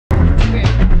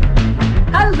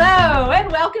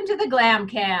welcome to the Glam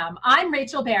Cam. I'm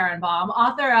Rachel Barenbaum,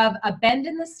 author of A Bend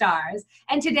in the Stars,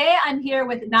 and today I'm here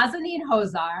with Nazanine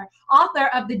Hozar, author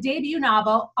of the debut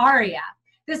novel, Aria.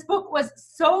 This book was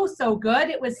so good.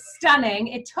 It was stunning.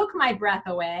 It took my breath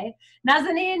away.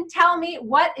 Nazanine, tell me,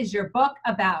 what is your book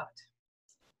about?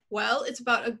 Well, it's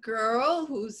about a girl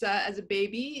who's, as a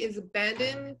baby, is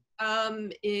abandoned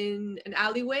in an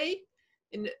alleyway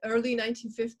in early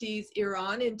 1950s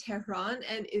Iran, in Tehran,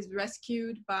 and is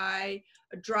rescued by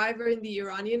a driver in the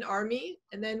Iranian army.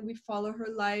 And then we follow her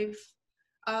life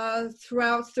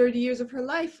throughout 30 years of her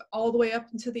life, all the way up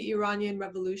until the Iranian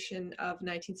Revolution of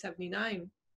 1979.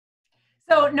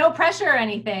 So no pressure or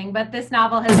anything, but this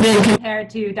novel has been compared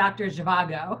to Dr.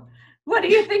 Zhivago. What do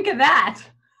you think of that?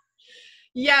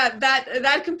 Yeah,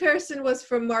 that comparison was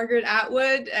from Margaret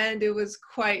Atwood, and it was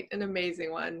quite an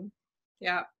amazing one.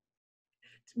 Yeah.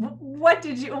 What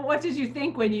did you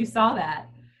think when you saw that?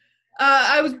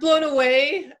 I was blown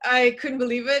away. I couldn't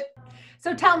believe it.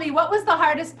 So tell me, what was the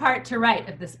hardest part to write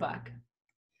of this book?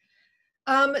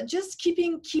 Just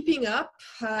keeping up.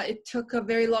 It took a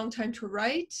very long time to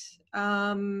write,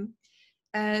 and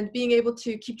being able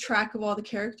to keep track of all the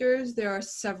characters. There are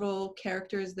several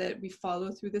characters that we follow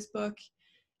through this book,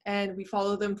 and we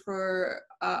follow them for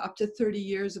up to 30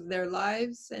 years of their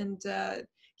lives, and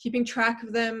keeping track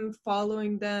of them,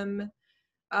 following them,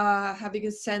 having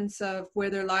a sense of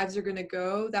where their lives are going to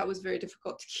go. That was very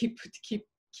difficult to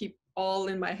keep all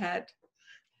in my head.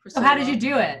 So how did you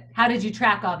do it? How did you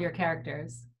track all of your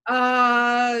characters?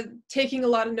 Taking a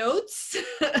lot of notes,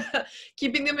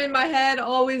 keeping them in my head,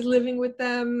 always living with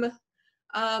them,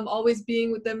 always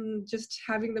being with them, just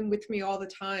having them with me all the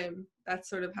time. That's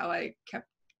sort of how I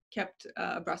kept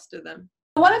abreast of them.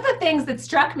 One of the things that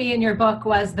struck me in your book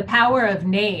was the power of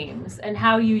names and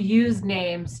how you use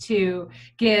names to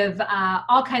give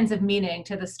all kinds of meaning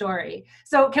to the story.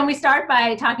 So can we start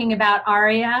by talking about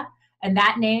Aria and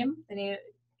that name?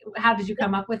 How did you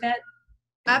come up with it?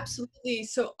 Absolutely.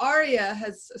 So Aria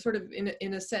has sort of,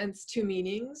 in a sense, two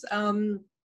meanings.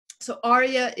 So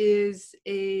Aria is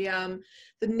the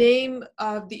name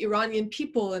of the Iranian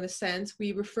people, in a sense.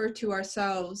 We refer to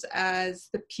ourselves as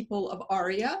the people of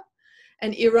Aria.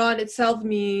 And Iran itself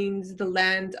means the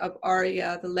land of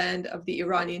Aria, the land of the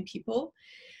Iranian people.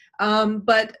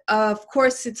 But of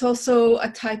course, it's also a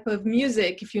type of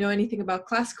music. If you know anything about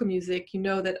classical music, you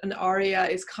know that an aria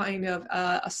is kind of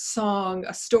a song,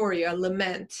 a story, a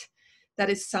lament that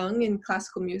is sung in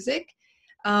classical music.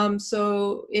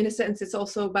 So in a sense, it's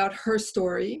also about her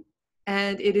story.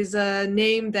 And it is a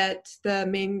name that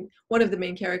one of the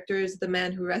main characters, the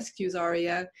man who rescues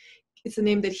Aria, it's a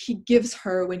name that he gives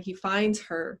her when he finds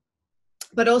her.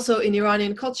 But also in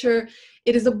Iranian culture,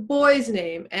 it is a boy's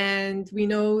name. And we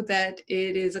know that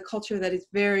it is a culture that is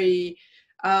very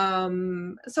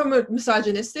somewhat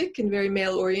misogynistic and very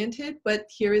male-oriented. But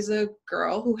here is a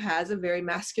girl who has a very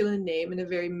masculine name in a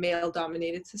very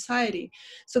male-dominated society.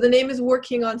 So the name is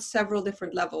working on several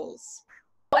different levels.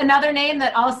 Another name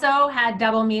that also had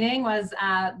double meaning was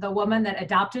the woman that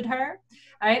adopted her.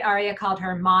 Right? Aria called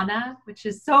her Mana, which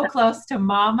is so close to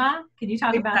Mama. Can you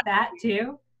talk about that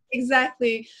too?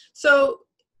 Exactly. So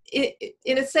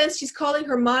in a sense, she's calling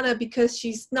her Mana because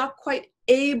she's not quite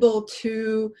able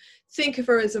to think of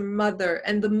her as a mother.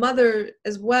 And the mother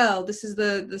as well, this is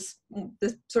the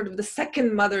sort of the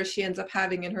second mother she ends up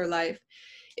having in her life,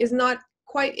 is not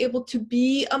quite able to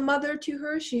be a mother to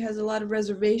her. She has a lot of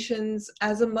reservations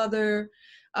as a mother.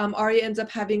 Aria ends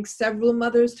up having several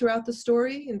mothers throughout the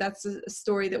story, and that's a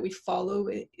story that we follow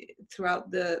throughout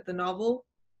the novel.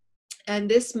 And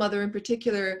this mother in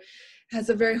particular has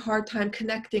a very hard time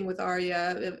connecting with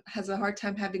Aria, has a hard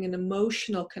time having an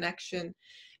emotional connection.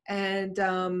 And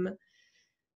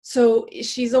so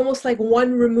she's almost like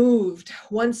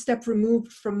one step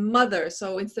removed from mother.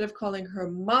 So instead of calling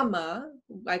her Mama,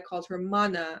 I called her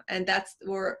Mana, and that's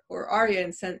or Aria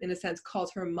in a sense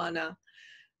calls her Mana.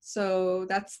 So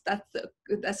that's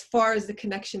as far as the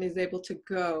connection is able to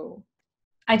go.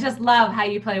 I just love how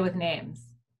you play with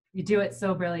names. You do it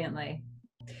so brilliantly.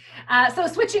 So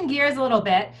switching gears a little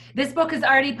bit, this book is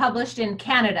already published in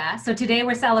Canada. So today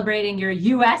we're celebrating your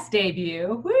US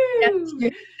debut.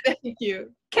 Woo! Thank you.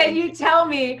 Can you tell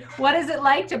me, what is it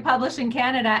like to publish in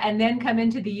Canada and then come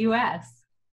into the US?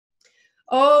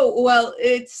 Oh, well,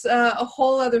 it's a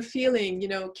whole other feeling. You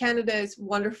know, Canada is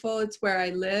wonderful. It's where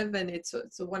I live, and it's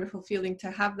a wonderful feeling to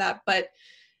have that. But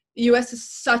the US is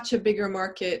such a bigger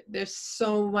market. There's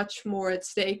so much more at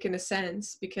stake, in a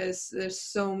sense, because there's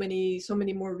so many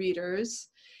more readers.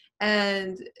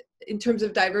 And in terms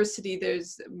of diversity,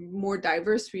 there's more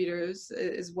diverse readers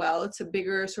as well. It's a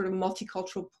bigger sort of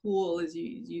multicultural pool, as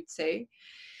you'd say.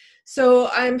 So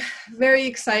I'm very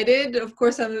excited. Of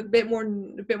course, I'm a bit more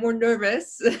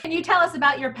nervous. Can you tell us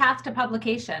about your path to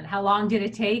publication? How long did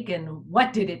it take and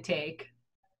what did it take?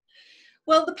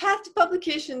 Well, the path to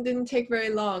publication didn't take very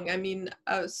long. I mean,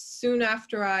 soon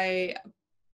after I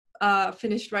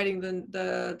finished writing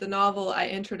the novel, I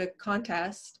entered a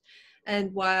contest.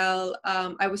 And while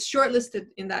I was shortlisted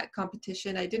in that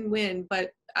competition, I didn't win,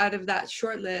 but out of that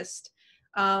shortlist,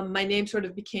 my name sort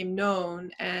of became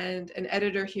known, and an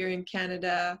editor here in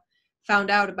Canada found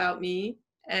out about me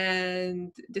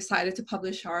and decided to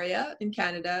publish Aria in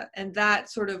Canada. And that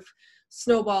sort of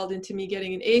snowballed into me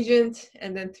getting an agent.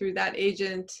 And then through that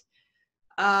agent,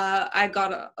 I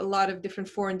got a lot of different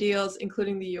foreign deals,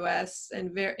 including the US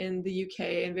and in the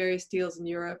UK, and various deals in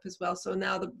Europe as well. So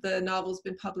now the novel's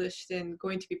been published and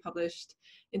going to be published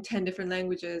in 10 different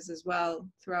languages as well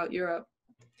throughout Europe.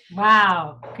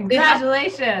 Wow.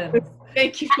 Congratulations.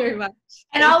 Thank you very much.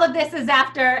 And all of this is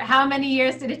after, how many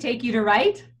years did it take you to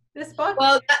write this book?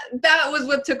 Well, that was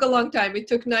what took a long time. It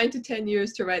took 9 to 10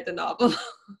 years to write the novel.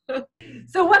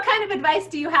 So what kind of advice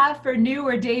do you have for new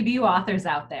or debut authors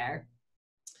out there?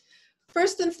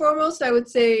 First and foremost, I would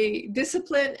say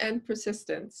discipline and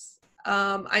persistence.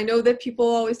 I know that people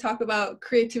always talk about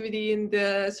creativity and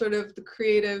the sort of the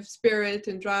creative spirit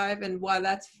and drive, and while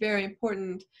that's very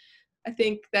important, I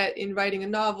think that in writing a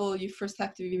novel, you first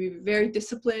have to be very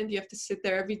disciplined. You have to sit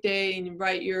there every day and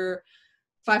write your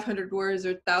 500 words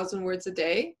or 1,000 words a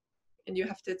day, and you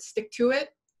have to stick to it.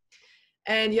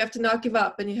 And you have to not give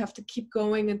up, and you have to keep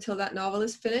going until that novel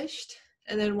is finished.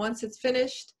 And then once it's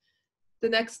finished, the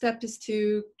next step is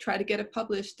to try to get it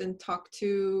published and talk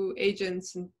to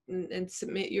agents and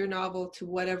submit your novel to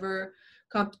whatever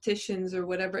competitions or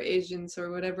whatever agents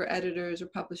or whatever editors or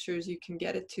publishers you can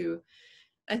get it to.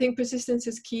 I think persistence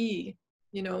is key,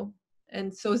 you know,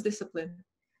 and so is discipline.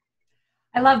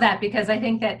 I love that, because I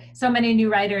think that so many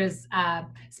new writers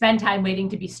spend time waiting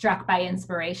to be struck by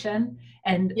inspiration.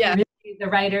 And really the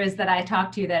writers that I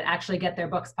talk to that actually get their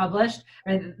books published,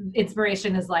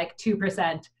 inspiration is like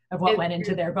 2% of what went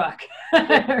into their book.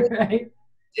 Right?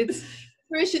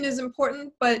 Inspiration is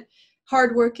important, but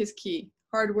hard work is key.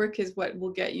 Hard work is what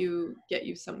will get you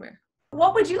somewhere.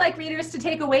 What would you like readers to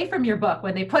take away from your book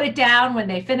when they put it down, when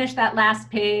they finish that last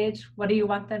page? What do you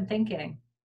want them thinking?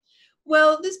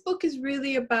 Well, this book is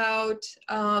really about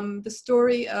the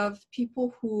story of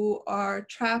people who are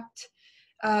trapped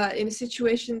in a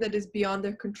situation that is beyond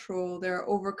their control. They're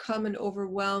overcome and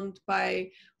overwhelmed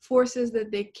by forces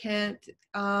that they can't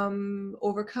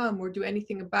overcome or do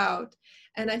anything about.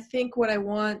 And I think what I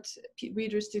want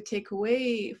readers to take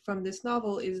away from this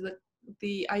novel is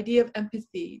the idea of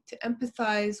empathy, to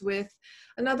empathize with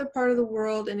another part of the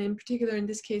world, and in particular, in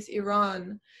this case,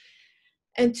 Iran,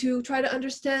 and to try to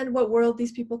understand what world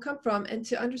these people come from, and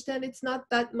to understand it's not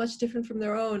that much different from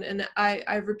their own. And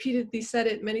I've repeatedly said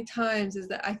it many times, is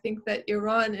that I think that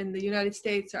Iran and the United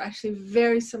States are actually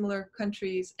very similar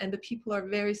countries, and the people are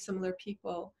very similar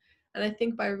people. And I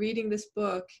think by reading this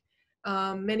book,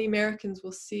 many Americans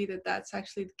will see that that's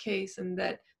actually the case, and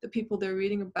that the people they're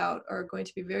reading about are going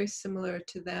to be very similar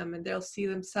to them, and they'll see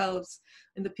themselves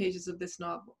in the pages of this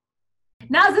novel.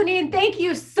 Nazanine, thank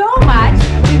you so much.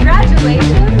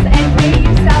 Congratulations, and may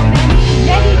you sell many,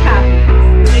 many copies.